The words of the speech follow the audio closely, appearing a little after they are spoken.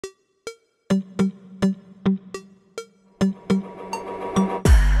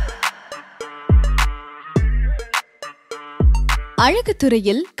அழகு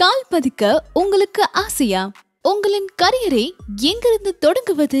துறையில் கால் பதிக்க உங்களுக்கு ஆசையா? உங்களின் கரியரை எங்கிருந்து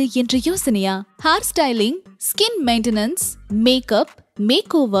தொடங்குவது என்ற யோசனையா? Hair styling, skin maintenance, makeup,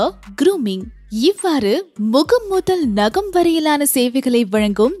 make over, grooming இவ்வாறு முகம் முதல் நகம் வரையிலான சேவைகளை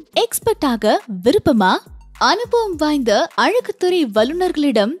வழங்கும் எக்ஸ்பர்ட்டாக விருப்பமா? அனுபவம் வாய்ந்த அழகுத்துறை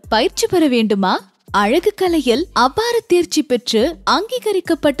வல்லுநர்களிடம் பயிற்சி பெற வேண்டுமா? அழகு கலையில் அபார தேர்ச்சி பெற்று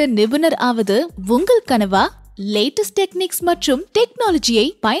அங்கீகரிக்கப்பட்ட நிபுணர் ஆவது உங்கள் கனவா? லேட்டஸ்ட் டெக்னிக்ஸ் மற்றும் டெக்னாலஜியை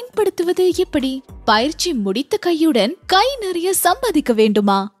பயன்படுத்துவது எப்படி? பயிற்சி முடித்த கையுடன் கை நிறைய சம்பாதிக்க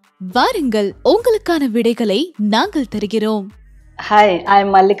வேண்டுமா? வாருங்கள், உங்களுக்கான விடைகளை நாங்கள் தருகிறோம். Hi, I am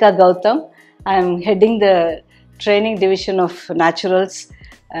Mallika Gautam. I am heading the training division of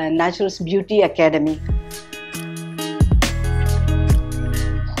Naturals Beauty Academy.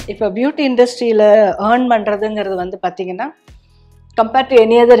 இப்போ பியூட்டி இண்டஸ்ட்ரியில் ஏர்ன் பண்ணுறதுங்கிறது வந்து பார்த்திங்கன்னா கம்பேர்ட் டு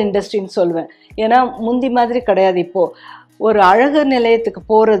எனி அதர் இண்டஸ்ட்ரின்னு சொல்லுவேன். ஏன்னா முந்தி மாதிரி கிடையாது. இப்போது ஒரு அழகு நிலையத்துக்கு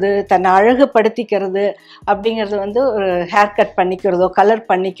போகிறது, தன்னை அழகுபடுத்திக்கிறது அப்படிங்கிறது வந்து ஒரு ஹேர் கட் பண்ணிக்கிறதோ, கலர்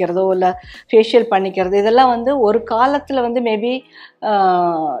பண்ணிக்கிறதோ, இல்லை ஃபேஷியல் பண்ணிக்கிறது, இதெல்லாம் வந்து ஒரு காலத்தில் வந்து மேபி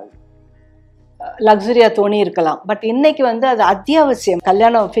லக்ஸரியாக தோணி இருக்கலாம். பட் இன்னைக்கு வந்து அது அத்தியாவசியம்.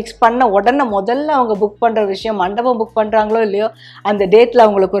 கல்யாணம் ஃபிக்ஸ் பண்ண உடனே முதல்ல அவங்க புக் பண்ணுற விஷயம், மண்டபம் புக் பண்ணுறாங்களோ இல்லையோ அந்த டேட்டில்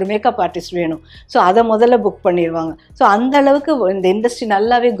அவங்களுக்கு ஒரு மேக்கப் ஆர்டிஸ்ட் வேணும். ஸோ அதை முதல்ல புக் பண்ணிடுவாங்க. ஸோ அந்த அளவுக்கு இந்த இண்டஸ்ட்ரி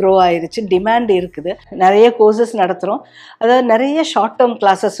நல்லாவே க்ரோ ஆயிடுச்சு, டிமாண்ட் இருக்குது. நிறைய கோர்சஸ் நடத்துகிறோம். அதாவது நிறைய ஷார்ட் டேர்ம்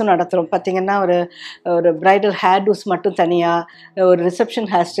கிளாஸஸும் நடத்துகிறோம். பார்த்திங்கன்னா ஒரு பிரைடல் ஹேர் டூஸ் மட்டும் தனியாக, ஒரு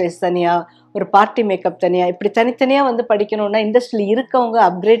ரிசப்ஷன் ஹேர் ஸ்டைல்ஸ் தனியாக, ஒரு பார்ட்டி மேக்கப் தனியாக, இப்படி தனித்தனியாக வந்து படிக்கணுன்னா இண்டஸ்ட்ரியில் இருக்கவங்க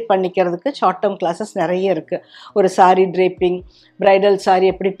அப்கிரேட் பண்ணிக்கிறதுக்கு ஷார்ட் டேர்ம் கிளாஸஸ் நிறைய இருக்குது. ஒரு சாரி ட்ரேப்பிங், பிரைடல் சாரி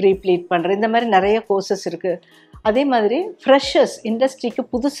எப்படி ப்ரீ ப்ளீட் பண்ணுறது, இந்த மாதிரி நிறைய கோர்சஸ் இருக்குது. அதே மாதிரி ஃப்ரெஷர்ஸ், இண்டஸ்ட்ரிக்கு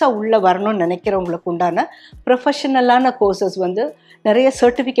புதுசாக உள்ளே வரணும்னு நினைக்கிறவங்களுக்கு உண்டான ப்ரொஃபஷனலான கோர்சஸ் வந்து நிறைய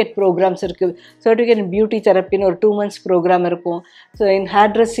சர்டிஃபிகேட் ப்ரோக்ராம்ஸ் இருக்குது. சர்டிஃபிகேட் இன் பியூட்டி தெரப்பின்னு ஒரு 2 months ப்ரோக்ராம் இருக்கும். ஸோ இன்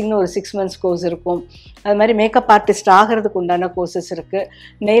ஹேர் ட்ரெஸ்ஸிங்னு ஒரு 6 months கோர்ஸ் இருக்கும். அது மாதிரி மேக்கப் ஆர்டிஸ்ட் ஆகிறதுக்கு உண்டான கோர்சஸ் இருக்குது.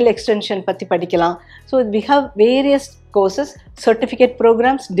 நெயில் எக்ஸ்டென்ஷன் பற்றி படிக்கலாம். So we have various courses, certificate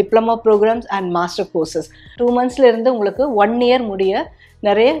programs, diploma programs and master courses. 2 months இருந்து உங்களுக்கு 1 year முடிய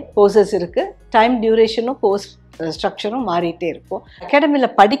நிறைய கோர்சஸ் இருக்குது. டைம் டியூரேஷனும் கோர்ஸ் ஸ்ட்ரக்சரும் மாறிட்டே இருக்கும்.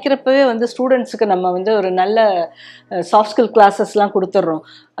 அகாடமியில் படிக்கிறப்பவே வந்து ஸ்டூடெண்ட்ஸுக்கு நம்ம வந்து ஒரு நல்ல சாஃப்ட் ஸ்கில் கிளாஸஸ்லாம் கொடுத்துட்றோம்.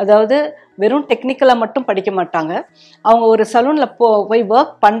 அதாவது வெறும் டெக்னிக்கலாக மட்டும் படிக்க மாட்டாங்க. அவங்க ஒரு சலூனில் போய்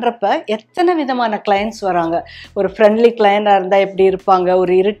ஒர்க் பண்ணுறப்ப எத்தனை விதமான கிளைண்ட்ஸ் வராங்க. ஒரு ஃப்ரெண்ட்லி கிளைண்ட்டாக இருந்தால் எப்படி இருப்பாங்க,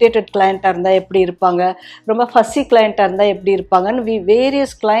 ஒரு இரிட்டேட்டட் கிளைண்ட்டாக இருந்தால் எப்படி இருப்பாங்க, ரொம்ப ஃபஸ்ஸி கிளைண்ட்டாக இருந்தால் எப்படி இருப்பாங்கன்னு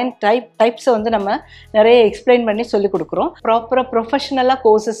வேரியஸ் கிளைண்ட் டைப்ஸை வந்து நம்ம நிறைய எக்ஸ்பிளைன் பண்ணி சொல்லிக் கொடுக்குறோம். ப்ராப்பராக ப்ரொஃபஷ்னலாக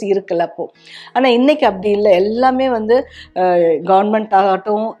கோர்சஸ் இருக்குல்ல அப்போது. ஆனால் இன்றைக்கி அப்படி இல்லை. எல்லாமே வந்து கவர்மெண்ட்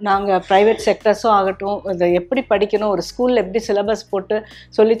ஆகட்டும், நாங்கள் ப்ரைவேட் செக்டர்ஸும் ஆகட்டும், இதை எப்படி படிக்கணும், ஒரு ஸ்கூலில் எப்படி சிலபஸ் போட்டு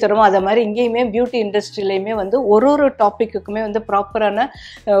சொல்லித்தரோமோ அதை மாதிரி இங்கேயுமே பியூட்டி இண்டஸ்ட்ரியிலையுமே வந்து ஒரு டாப்பிக்குமே வந்து ப்ராப்பரான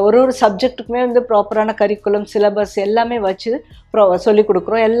ஒரு சப்ஜெக்ட்டுக்குமே வந்து ப்ராப்பரான கரிக்குலம், சிலபஸ் எல்லாமே வச்சு சொல்லிக்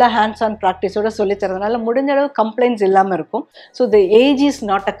கொடுக்குறோம். எல்லா ஹேண்ட்ஸ் ஆன் ப்ராக்டிஸோடு சொல்லித்தரதுனால முடிஞ்ச அளவு கம்ப்ளைண்ட்ஸ் இல்லாமல் இருக்கும். So the age is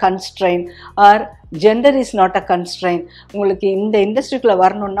not a constraint R gender is not a constraint. உங்களுக்கு இந்த இண்டஸ்ட்ரிக்குள்ளே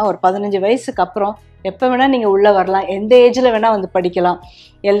வரணுன்னா ஒரு 15 வயசுக்கு அப்புறம் எப்போ வேணால் நீங்கள் உள்ளே வரலாம், எந்த ஏஜில் வேணால் வந்து படிக்கலாம்.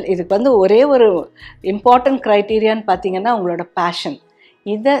 இதுக்கு வந்து ஒரே ஒரு இம்பார்ட்டன்ட் க்ரைட்டீரியான்னு பார்த்தீங்கன்னா உங்களோட பேஷன்.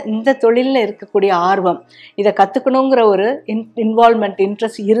 இந்த தொழிலில் இருக்கக்கூடிய ஆர்வம், இதை கற்றுக்கணுங்கிற ஒரு இன்வால்மெண்ட்,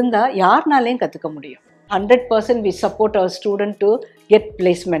 இன்ட்ரெஸ்ட் இருந்தால் யாருனாலையும் கற்றுக்க முடியும். 100% we support our student to get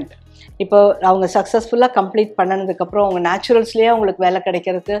placement. இப்போ அவங்க சக்ஸஸ்ஃபுல்லாக கம்ப்ளீட் பண்ணதுக்கப்புறம் அவங்க நேச்சுரல்ஸ்லேயே அவங்களுக்கு வேலை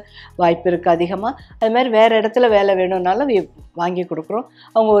கிடைக்கிறதுக்கு வாய்ப்பு இருக்குது அதிகமாக. அது மாதிரி வேறு இடத்துல வேலை வேணும்னாலும் வாங்கி கொடுக்குறோம்.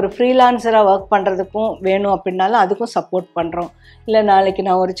 அவங்க ஒரு ஃப்ரீலான்சராக ஒர்க் பண்ணுறதுக்கும் வேணும் அப்படின்னாலும் அதுக்கும் சப்போர்ட் பண்ணுறோம். இல்லை நாளைக்கு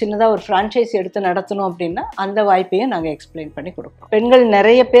நான் ஒரு சின்னதாக ஒரு ஃப்ரான்ச்சைஸ் எடுத்து நடத்தணும் அப்படின்னா அந்த வாய்ப்பையும் நாங்கள் எக்ஸ்பிளைன் பண்ணி கொடுக்குறோம். பெண்கள்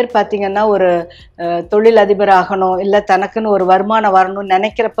நிறைய பேர் பார்த்திங்கன்னா ஒரு தொழில் அதிபர் ஆகணும், இல்லை தனக்குன்னு ஒரு வருமானம் வரணும்னு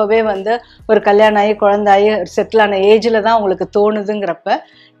நினைக்கிறப்பவே வந்து ஒரு கல்யாணம் ஆகி குழந்தாயி செட்டிலான ஏஜில் தான் அவங்களுக்கு தோணுதுங்கிறப்ப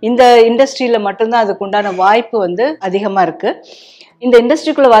இந்த இண்டஸ்ட்ரியில் மட்டும்தான் அதுக்கு உண்டான வாய்ப்பு வந்து அதிகமாக இருக்குது. இந்த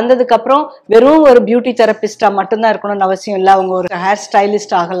இண்டஸ்ட்ரிக்குள்ளே வந்ததுக்கப்புறம் வெறும் ஒரு பியூட்டி தெரப்பிஸ்டாக மட்டும்தான் இருக்கணும்னு அவசியம் இல்லை. அவங்க ஒரு ஹேர்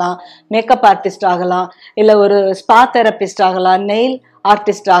ஸ்டைலிஸ்ட் ஆகலாம், மேக்கப் ஆர்டிஸ்ட் ஆகலாம், இல்லை ஒரு ஸ்பா தெரப்பிஸ்ட் ஆகலாம், நெயில்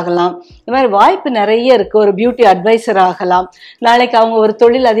ஆர்டிஸ்ட் ஆகலாம். இந்த மாதிரி வாய்ப்பு நிறைய இருக்குது. ஒரு பியூட்டி அட்வைசர் ஆகலாம். நாளைக்கு அவங்க ஒரு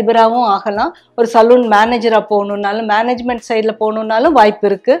தொழில் அதிபராகவும் ஆகலாம். ஒரு சலூன் மேனேஜராக போகணுன்னாலும், மேனேஜ்மெண்ட் சைடில் போகணுன்னாலும் வாய்ப்பு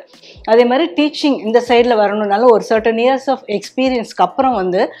இருக்குது. அதே மாதிரி டீச்சிங் இந்த சைடில் வரணுன்னாலும் ஒரு சர்டன் இயர்ஸ் ஆஃப் எக்ஸ்பீரியன்ஸ்க்கு அப்புறம்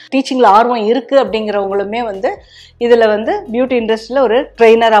வந்து டீச்சிங்கில் ஆர்வம் இருக்குது அப்படிங்கிறவங்களுமே வந்து இதில் வந்து பியூட்டி இண்டஸ்ட்ரியில் ஒரு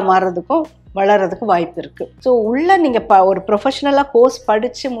ட்ரெயினராக மாறுறதுக்கும் வளர்கிறதுக்கு வாய்ப்பு இருக்குது. ஸோ உள்ளே நீங்கள் ஒரு ப்ரொஃபஷ்னலாக கோர்ஸ்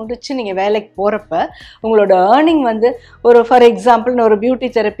படித்து முடித்து நீங்கள் வேலைக்கு போகிறப்ப உங்களோட ஏர்னிங் வந்து ஒரு ஃபார் எக்ஸாம்பிள் ஒரு பியூட்டி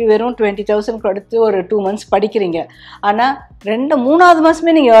தெரப்பி வெறும் 20,000 கொடுத்து ஒரு 2 months படிக்கிறீங்க. ஆனால் 3வது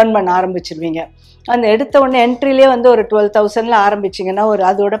மாதமே நீங்கள் ஏர்ன் பண்ண ஆரம்பிச்சிருவீங்க. அந்த எடுத்த உடனே என்ட்ரிலே வந்து ஒரு 12,000 ஆரம்பிச்சிங்கன்னா ஒரு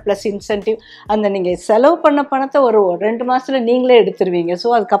அதோட ப்ளஸ் இன்சென்டிவ் அந்த நீங்கள் செலவு பண்ண பணத்தை ஒரு 2 மாதத்தில் நீங்களே எடுத்துருவீங்க. ஸோ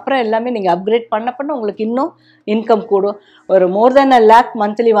அதுக்கப்புறம் எல்லாமே நீங்கள் அப்கிரேட் பண்ண உங்களுக்கு இன்னும் இன்கம் கூடும். ஒரு மோர் தென் 1 lakh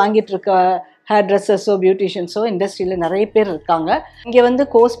மந்த்லி வாங்கிட்டு இருக்க ஹேர் ட்ரெஸ்ஸஸோ பியூட்டிஷியன்ஸோ இண்டஸ்ட்ரியில் நிறைய பேர் இருக்காங்க. இங்கே வந்து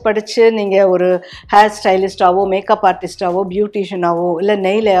கோர்ஸ் படித்து நீங்கள் ஒரு ஹேர் ஸ்டைலிஸ்டாவோ மேக்கப் ஆர்டிஸ்டாவோ பியூட்டிஷியனாவோ இல்லை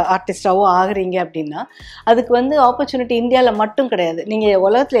நெயில் ஆர்டிஸ்டாவோ ஆகுறீங்க அப்படின்னா அதுக்கு வந்து ஆப்பர்ச்சுனிட்டி இந்தியாவில் மட்டும் கிடையாது. நீங்கள்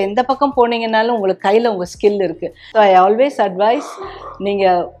உலகத்தில் எந்த பக்கம் போனீங்கன்னாலும் உங்களுக்கு கையில் உங்கள் ஸ்கில் இருக்குது. ஸோ ஐ ஆல்வேஸ் அட்வைஸ்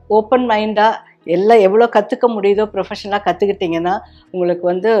நீங்கள் ஓப்பன் மைண்டாக எல்லாம் எவ்வளோ கற்றுக்க முடியுதோ ப்ரொஃபஷனலாக கற்றுக்கிட்டிங்கன்னா உங்களுக்கு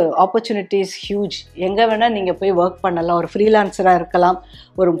வந்து ஆப்பர்ச்சுனிட்டிஸ் ஹியூஜ். எங்கே வேணால் நீங்கள் போய் ஒர்க் பண்ணலாம். ஒரு ஃப்ரீலான்சராக இருக்கலாம்,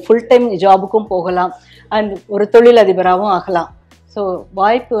 ஒரு ஃபுல் டைம் ஜாபுக்கும் போகலாம், அண்ட் ஒரு தொழிலதிபராகவும் ஆகலாம். ஸோ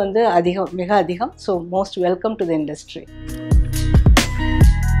வாய்ப்பு வந்து அதிகம், மிக அதிகம். So most welcome to the industry.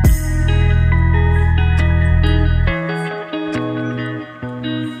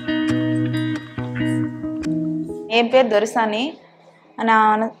 என் பேர் துரைசானி.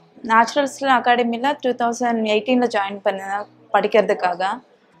 நான் நேச்சுரல்ஸ் அகாடமியில் 2018 ஜாயின் பண்ணேன் படிக்கிறதுக்காக.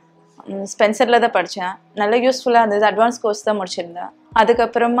 ஸ்பென்சரில் தான் படித்தேன். நல்லா யூஸ்ஃபுல்லாக இருந்தது. அட்வான்ஸ் கோர்ஸ் தான் முடிச்சிருந்தேன்.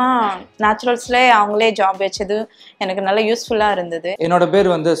 அதுக்கப்புறமா நேச்சுரல்ஸ்லேயே அவங்களே ஜாப் வச்சது எனக்கு நல்லா யூஸ்ஃபுல்லாக இருந்தது. என்னோட பேர்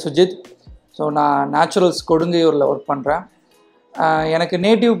வந்து சுஜித். ஸோ நான் நேச்சுரல்ஸ் கொடுங்கையூரில் ஒர்க் பண்ணுறேன். எனக்கு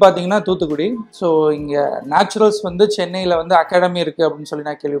நேட்டிவ் பார்த்தீங்கன்னா தூத்துக்குடி. ஸோ இங்கே நேச்சுரல்ஸ் வந்து சென்னையில் வந்து அகாடமி இருக்குது அப்படின்னு சொல்லி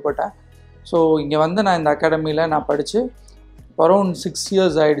நான் கேள்விப்பட்டேன். ஸோ இங்கே வந்து நான் இந்த அகாடமியில் நான் படித்து அரௌண்ட் 6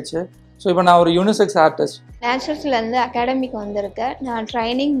 years ஆகிடுச்சு. ஸோ இப்போ நான் ஒரு யூனிசெக்ஸ் ஆர்டிஸ்ட். நேச்சுரல்ஸ்லேருந்து அகாடமிக்கு வந்திருக்கேன். நான்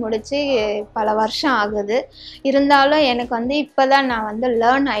ட்ரைனிங் முடித்து பல வருஷம் ஆகுது. இருந்தாலும் எனக்கு வந்து இப்போ தான் நான் வந்து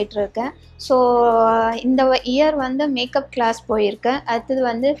லேர்ன் ஆகிட்டுருக்கேன். ஸோ இந்த இயர் வந்து மேக்கப் கிளாஸ் போயிருக்கேன். அடுத்தது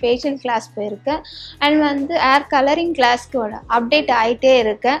வந்து ஃபேஷியல் கிளாஸ் போயிருக்கேன். அண்ட் வந்து ஹேர் கலரிங் கிளாஸ்க்கு அப்டேட் ஆகிட்டே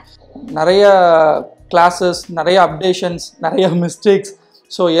இருக்கேன். நிறைய கிளாஸஸ், நிறைய அப்டேஷன்ஸ், நிறைய மிஸ்டேக்ஸ்,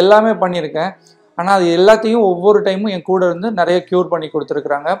 ஸோ எல்லாமே பண்ணியிருக்கேன். ஆனால் அது எல்லாத்தையும் ஒவ்வொரு டைமும் என் கூட இருந்து நிறைய க்யூர் பண்ணி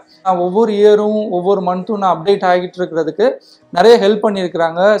கொடுத்துருக்குறாங்க. நான் ஒவ்வொரு இயரும் ஒவ்வொரு மந்த்தும் நான் அப்டேட் ஆகிட்டு இருக்கிறதுக்கு நிறைய ஹெல்ப்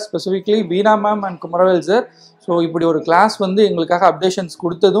பண்ணியிருக்கிறாங்க. Specifically Veena ma'am and Kumaravel sir. So இப்படி ஒரு கிளாஸ் வந்து எங்களுக்காக அப்டேஷன்ஸ்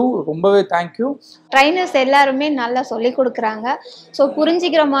கொடுத்ததும் ரொம்பவே தேங்க்யூ. ட்ரைனர்ஸ் எல்லாருமே நல்லா சொல்லி கொடுக்குறாங்க. ஸோ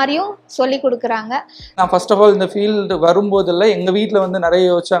புரிஞ்சிக்கிற மாதிரியும் சொல்லி கொடுக்குறாங்க. நான் ஃபர்ஸ்ட் ஆஃப் ஆல் இந்த ஃபீல்டு வரும்போதெல்லாம் எங்கள் வீட்டில் வந்து நிறைய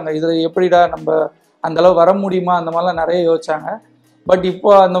யோசிச்சாங்க, இதில் எப்படிடா நம்ம அந்தளவு வர முடியுமா, அந்த மாதிரிலாம் நிறைய யோசிச்சாங்க. பட்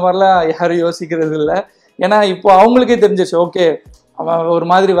இப்போ அந்த மாதிரிலாம் யாரும் யோசிக்கிறது இல்லை. ஏன்னா இப்போ அவங்களுக்கே தெரிஞ்சிருச்சு, ஓகே அவன் ஒரு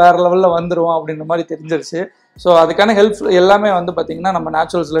மாதிரி வேறு லெவலில் வந்துடுவான் அப்படின்ற மாதிரி தெரிஞ்சிருச்சு. ஸோ அதுக்கான ஹெல்ப் எல்லாமே வந்து பார்த்திங்கன்னா நம்ம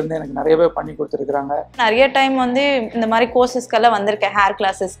நேச்சுரல்ஸ்லேருந்து எனக்கு நிறையவே பண்ணி கொடுத்துருக்குறாங்க. நிறைய டைம் வந்து இந்த மாதிரி கோர்சஸ்க்கெல்லாம் வந்திருக்கேன், ஹேர்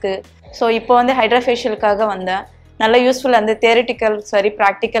கிளாஸஸ்க்கு. ஸோ இப்போ வந்து ஹைட்ராஃபேஷியலுக்காக வந்தேன். நல்லா யூஸ்ஃபுல்லாக இருந்தது. தியரிட்டிக்கல் சரி,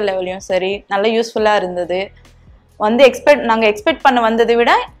 ப்ராக்டிக்கல் லெவலையும் சரி நல்லா யூஸ்ஃபுல்லாக இருந்தது. வந்து நாங்கள் எக்ஸ்பெக்ட் பண்ண வந்ததை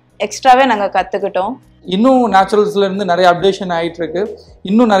விட எக்ஸ்ட்ராவே நாங்கள் கற்றுக்கிட்டோம். இன்னும் நேச்சுரல்ஸ்லேருந்து நிறைய அப்டேஷன் ஆகிட்டுருக்கு.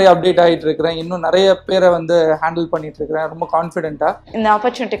 இன்னும் நிறைய அப்டேட் ஆகிட்டு இருக்கிறேன். இன்னும் நிறைய பேரை வந்து ஹேண்டில் பண்ணிட்டு இருக்கிறேன் ரொம்ப கான்ஃபிடென்ட்டாக. இந்த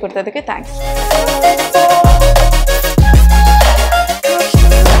ஆப்பர்ச்சுனிட்டி கொடுத்ததுக்கு தேங்க்ஸ்.